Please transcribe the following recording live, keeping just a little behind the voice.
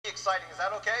exciting. Is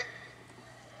that okay?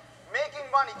 Making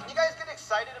money. Can you guys get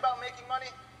excited about making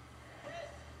money?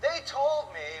 They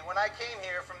told me when I came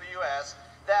here from the US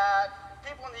that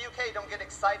people in the UK don't get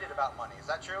excited about money. Is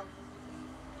that true?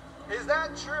 Is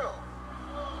that true?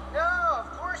 No, of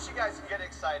course you guys can get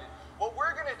excited. What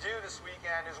we're going to do this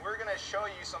weekend is we're going to show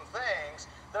you some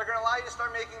things that are going to allow you to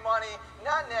start making money,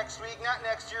 not next week, not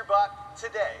next year, but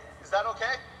today. Is that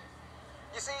okay?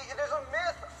 You see, there's a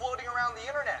myth floating around the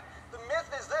internet. The myth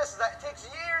is this, is that it takes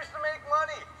years to make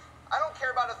money. I don't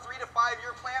care about a 3 to 5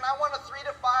 year plan. I want a 3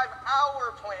 to 5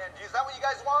 hour plan. Is that what you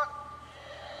guys want?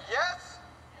 Yes?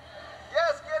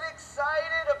 Yes, get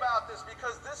excited about this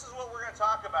because this is what we're going to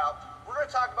talk about. We're going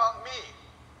to talk about me.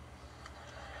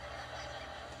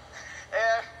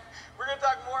 And we're going to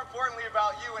talk more importantly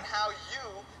about you and how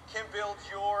you can build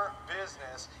your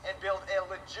business and build a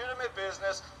legitimate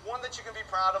business, one that you can be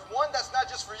proud of, one that's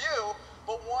not just for you,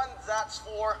 but one that's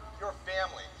for your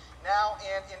family, now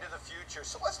and into the future.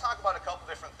 So let's talk about a couple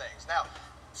different things. Now,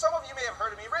 some of you may have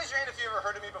heard of me. Raise your hand if you've ever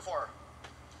heard of me before.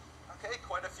 Okay,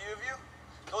 quite a few of you.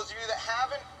 Those of you that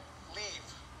haven't, leave.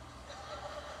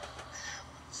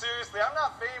 Seriously, I'm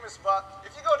not famous, but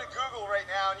if you go to Google right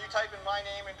now and you type in my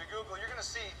name into Google, you're going to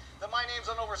see that my name's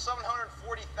on over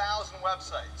 740,000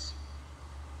 websites.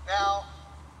 Now,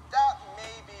 that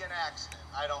may be an accident.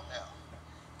 I don't know.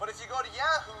 But if you go to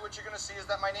Yahoo, what you're going to see is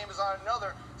that my name is on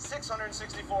another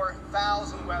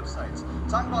 664,000 websites.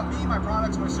 Talking about me, my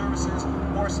products, my services,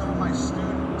 or some of my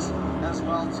students as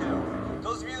well, too.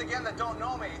 Those of you, again, that don't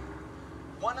know me,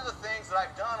 one of the things that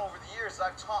I've done over the years is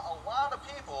I've taught a lot of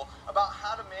people about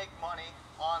how to make money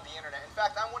on the internet. In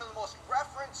fact, I'm one of the most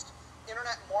referenced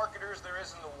internet marketers there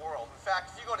is in the world. In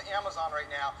fact, if you go to Amazon right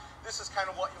now, this is kind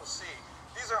of what you'll see.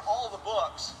 These are all the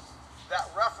books that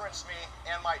reference me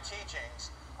and my teachings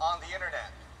on the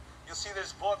internet. You'll see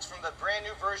there's books from the brand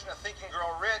new version of Think and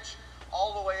Grow Rich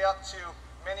all the way up to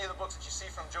many of the books that you see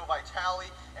from Joe Vitale.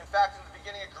 In fact, in the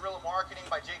beginning of Guerrilla Marketing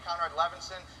by J. Conrad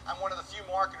Levinson, I'm one of the few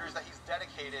marketers that he's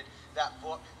dedicated that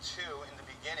book to in the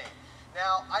beginning.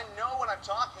 Now, I know what I'm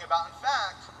talking about. In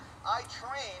fact, I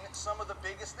train some of the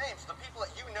biggest names, the people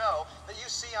that you know, that you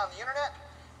see on the internet.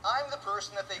 I'm the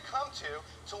person that they come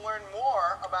to learn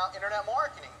more about internet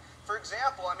marketing. For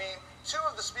example, I mean, 2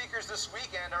 of the speakers this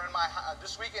weekend are in my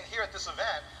this weekend here at this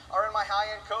event are in my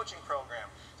high-end coaching program.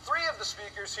 3 of the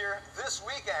speakers here this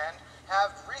weekend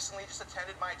have recently just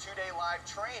attended my 2-day live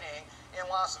training in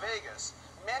Las Vegas.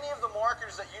 Many of the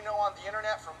marketers that you know on the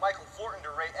internet, from Michael Fortin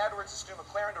to Ray Edwards to Stu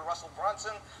McLaren to Russell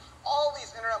Brunson, all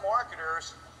these internet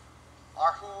marketers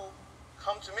are who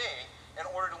come to me in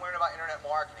order to learn about internet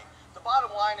marketing. The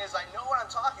bottom line is I know what I'm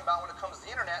talking about when it comes to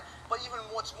the internet, but even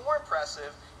what's more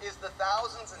impressive is the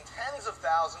thousands and tens of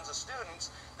thousands of students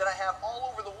that I have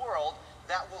all over the world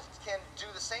that can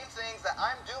do the same things that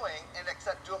I'm doing and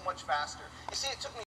except do it much faster. You see, it took me